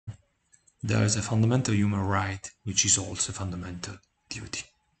there is a fundamental human right, which is also a fundamental duty,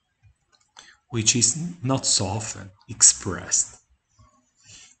 which is not so often expressed.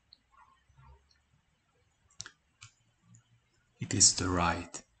 It is the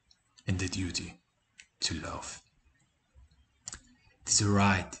right and the duty to love. It is a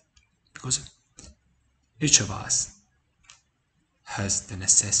right because each of us has the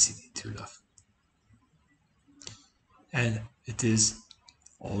necessity to love. And it is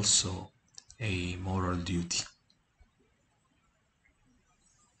also a moral duty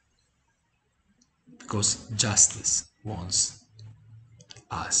because justice wants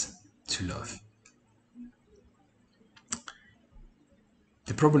us to love.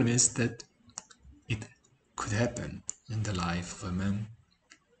 The problem is that it could happen in the life of a man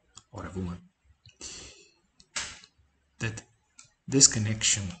or a woman that this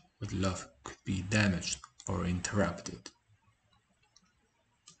connection with love could be damaged or interrupted.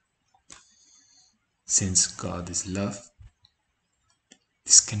 Since God is love,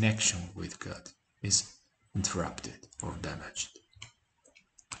 this connection with God is interrupted or damaged.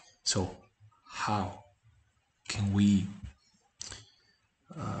 So, how can we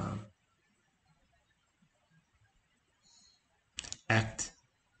act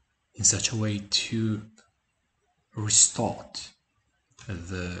in such a way to restore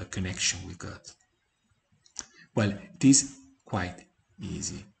the connection with God? Well, it is quite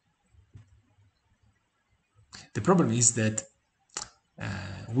easy. The problem is that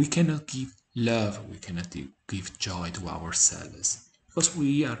we cannot give love, we cannot give joy to ourselves because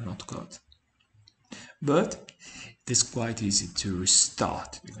we are not God. But it is quite easy to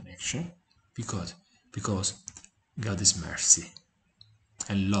restart the connection because God is mercy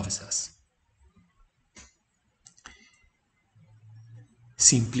and loves us.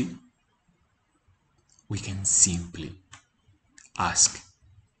 We can simply ask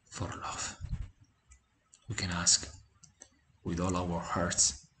for love. We can ask with all our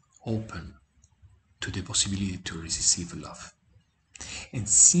hearts open to the possibility to receive love. And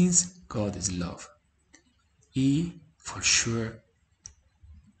since God is love, He for sure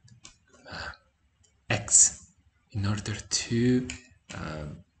acts in order to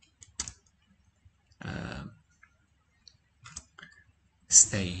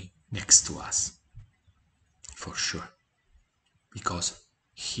stay next to us, for sure, because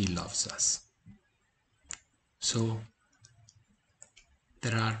He loves us. So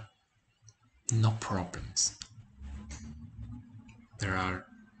there are no problems, there are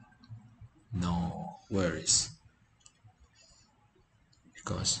no worries,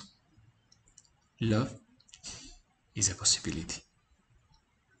 because love is a possibility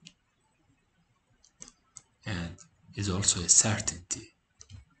and is also a certainty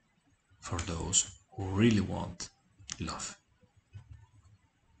for those who really want love.